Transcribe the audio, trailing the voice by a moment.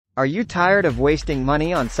Are you tired of wasting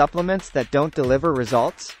money on supplements that don't deliver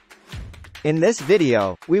results? In this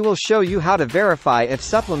video, we will show you how to verify if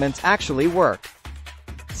supplements actually work.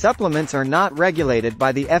 Supplements are not regulated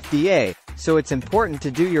by the FDA, so it's important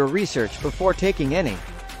to do your research before taking any.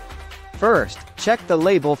 First, check the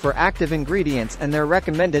label for active ingredients and their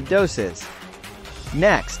recommended doses.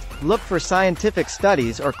 Next, look for scientific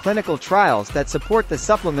studies or clinical trials that support the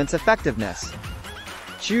supplement's effectiveness.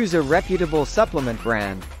 Choose a reputable supplement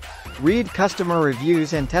brand. Read customer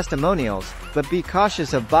reviews and testimonials, but be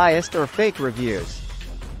cautious of biased or fake reviews.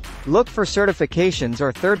 Look for certifications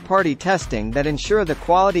or third-party testing that ensure the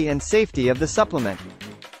quality and safety of the supplement.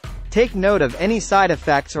 Take note of any side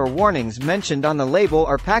effects or warnings mentioned on the label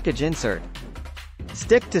or package insert.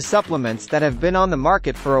 Stick to supplements that have been on the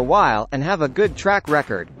market for a while and have a good track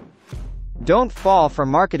record. Don't fall for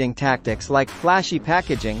marketing tactics like flashy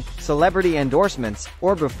packaging, celebrity endorsements,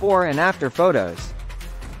 or before and after photos.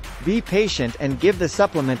 Be patient and give the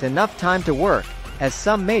supplement enough time to work, as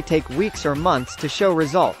some may take weeks or months to show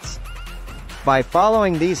results. By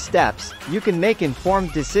following these steps, you can make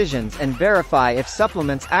informed decisions and verify if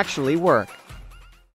supplements actually work.